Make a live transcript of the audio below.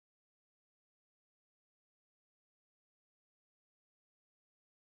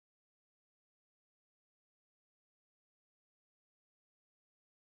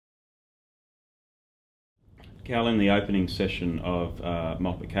Cal, in the opening session of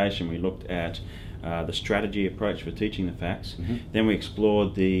multiplication, we looked at the strategy approach for teaching the facts. Mm-hmm. Then we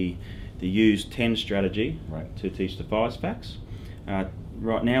explored the use 10 strategy Right. to teach the 5 facts.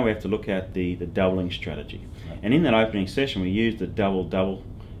 Right now we have to look at the doubling strategy. Right. And in that opening session we used the double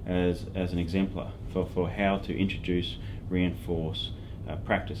as an exemplar for how to introduce, reinforce,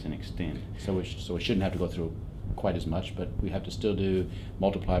 practice and extend. So we shouldn't have to go through quite as much, but we have to still do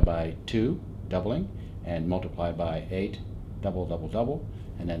multiply by 2, doubling, and multiply by 8, double, double, double,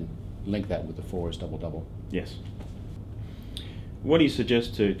 and then link that with the 4's double, double. Yes. What do you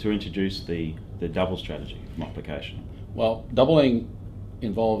suggest to introduce the double strategy of multiplication? Well, doubling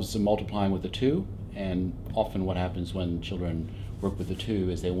involves multiplying with the 2, and often what happens when children work with the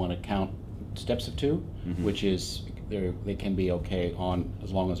 2 is they want to count steps of 2, Mm-hmm. which is they can be okay on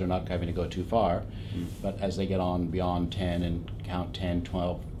as long as they're not having to go too far. But as they get on beyond 10 and count 10,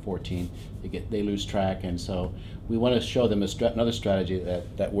 12, 14, they lose track, and so we want to show them another strategy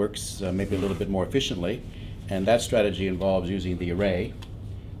that works maybe a little bit more efficiently, and that strategy involves using the array,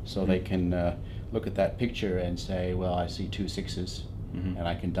 so they can look at that picture and say, well, I see 2 6s, Mm-hmm. and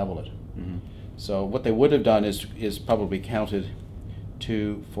I can double it. Mm-hmm. So what they would have done is probably counted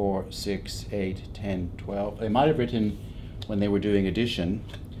 2, 4, 6, 8, 10, 12. They might have written, when they were doing addition,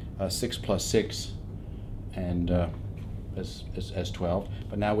 6 plus 6 and as 12,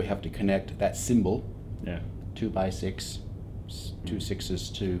 but now we have to connect that symbol, Yeah. 2 by 6, 2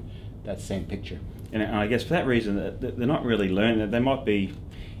 6s, to that same picture. And I guess for that reason, they're not really learning.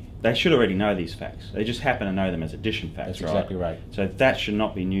 They should already know these facts. They just happen to know them as addition facts, That's right? exactly right. So that should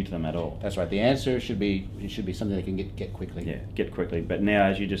not be new to them at all. That's right. The answer should be something they can get quickly. Yeah, get quickly. But now,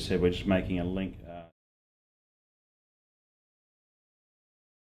 as you just said, we're just making a link.